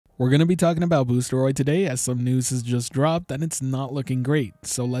We're going to be talking about Boosteroid today as some news has just dropped and it's not looking great,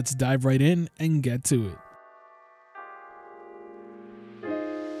 so let's dive right in and get to it.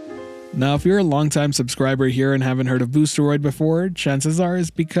 Now, if you're a longtime subscriber here and haven't heard of Boosteroid before, chances are it's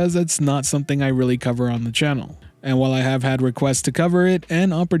because it's not something I really cover on the channel. And while I have had requests to cover it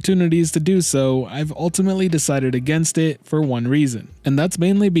and opportunities to do so, I've ultimately decided against it for one reason. And that's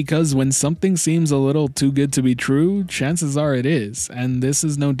mainly because when something seems a little too good to be true, chances are it is, and this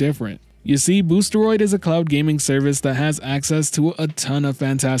is no different. You see, Boosteroid is a cloud gaming service that has access to a ton of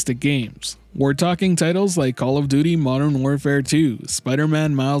fantastic games. We're talking titles like Call of Duty Modern Warfare 2,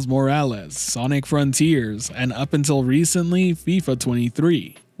 Spider-Man Miles Morales, Sonic Frontiers, and up until recently, FIFA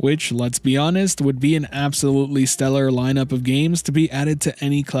 23. Which, let's be honest, would be an absolutely stellar lineup of games to be added to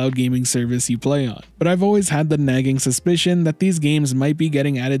any cloud gaming service you play on. But I've always had the nagging suspicion that these games might be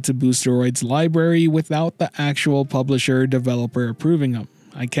getting added to Boosteroid's library without the actual publisher or developer approving them.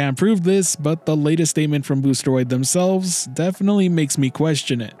 I can't prove this, but the latest statement from Boosteroid themselves definitely makes me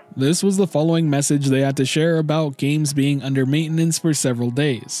question it. This was the following message they had to share about games being under maintenance for several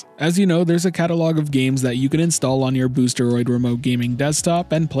days. As you know, there's a catalog of games that you can install on your Boosteroid remote gaming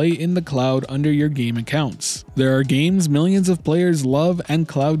desktop and play in the cloud under your game accounts. There are games millions of players love, and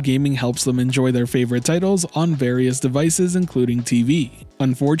cloud gaming helps them enjoy their favorite titles on various devices including TV.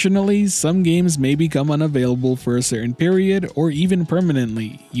 Unfortunately, some games may become unavailable for a certain period or even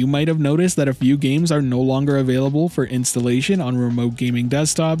permanently. You might have noticed that a few games are no longer available for installation on remote gaming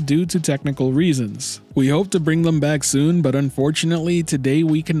desktop due to technical reasons. We hope to bring them back soon, but unfortunately today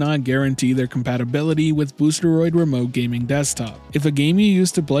we cannot guarantee their compatibility with Boosteroid remote gaming desktop. If a game you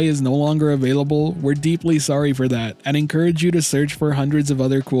used to play is no longer available, we're deeply sorry for that and encourage you to search for hundreds of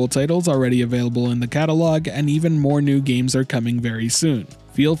other cool titles already available in the catalog, and even more new games are coming very soon.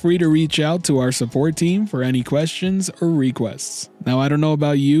 Feel free to reach out to our support team for any questions or requests. Now, I don't know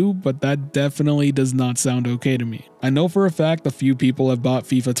about you, but that definitely does not sound okay to me. I know for a fact a few people have bought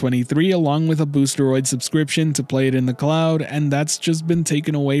FIFA 23 along with a Boosteroid subscription to play it in the cloud, and that's just been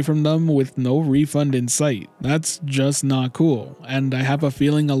taken away from them with no refund in sight. That's just not cool, and I have a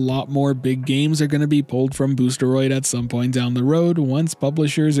feeling a lot more big games are going to be pulled from Boosteroid at some point down the road once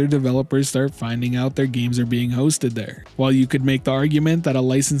publishers or developers start finding out their games are being hosted there. While you could make the argument that a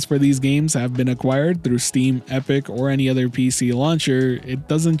license for these games have been acquired through Steam, Epic, or any other PC launcher, it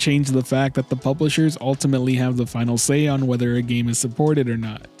doesn't change the fact that the publishers ultimately have the final say on whether a game is supported or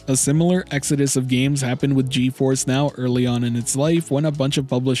not. A similar exodus of games happened with GeForce Now early on in its life when a bunch of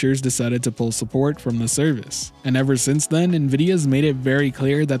publishers decided to pull support from the service. And ever since then, Nvidia's made it very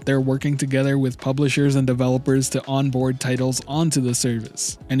clear that they're working together with publishers and developers to onboard titles onto the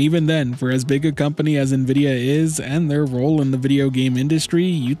service. And even then, for as big a company as Nvidia is and their role in the video game industry,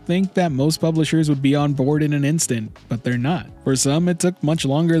 you'd think that most publishers would be on board in an instant, but they're not. For some, it took much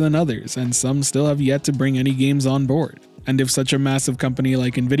longer than others, and some still have yet to bring any games on board. And if such a massive company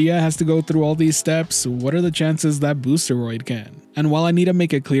like Nvidia has to go through all these steps, what are the chances that Boosteroid can? And while I need to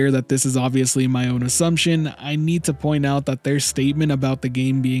make it clear that this is obviously my own assumption, I need to point out that their statement about the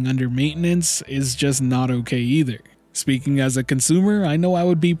game being under maintenance is just not okay either. Speaking as a consumer, I know I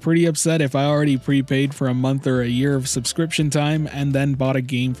would be pretty upset if I already prepaid for a month or a year of subscription time and then bought a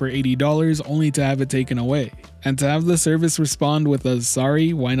game for $80 only to have it taken away. And to have the service respond with a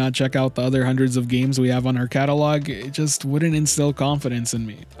 "sorry, why not check out the other hundreds of games we have on our catalog," it just wouldn't instill confidence in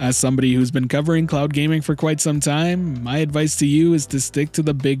me. As somebody who's been covering cloud gaming for quite some time, my advice to you is to stick to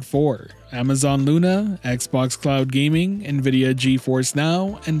the big four: Amazon Luna, Xbox Cloud Gaming, Nvidia GeForce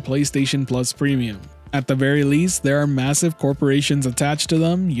Now, and PlayStation Plus Premium. At the very least, there are massive corporations attached to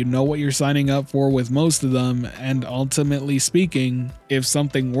them, you know what you're signing up for with most of them, and ultimately speaking, if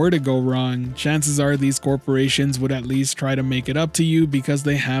something were to go wrong, chances are these corporations would at least try to make it up to you because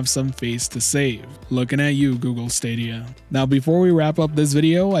they have some face to save. Looking at you, Google Stadia. Now, before we wrap up this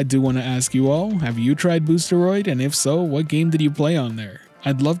video, I do want to ask you all, have you tried Boosteroid, and if so, what game did you play on there?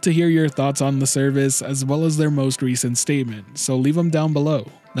 I'd love to hear your thoughts on the service as well as their most recent statement, so leave them down below.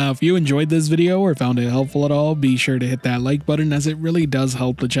 Now, if you enjoyed this video or found it helpful at all, be sure to hit that like button as it really does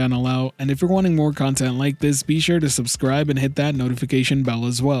help the channel out, and if you're wanting more content like this, be sure to subscribe and hit that notification bell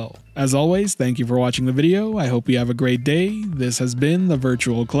as well. As always, thank you for watching the video, I hope you have a great day. This has been the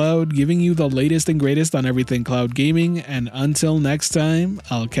Virtual Cloud, giving you the latest and greatest on everything cloud gaming, and until next time,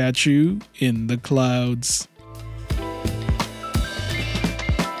 I'll catch you in the clouds.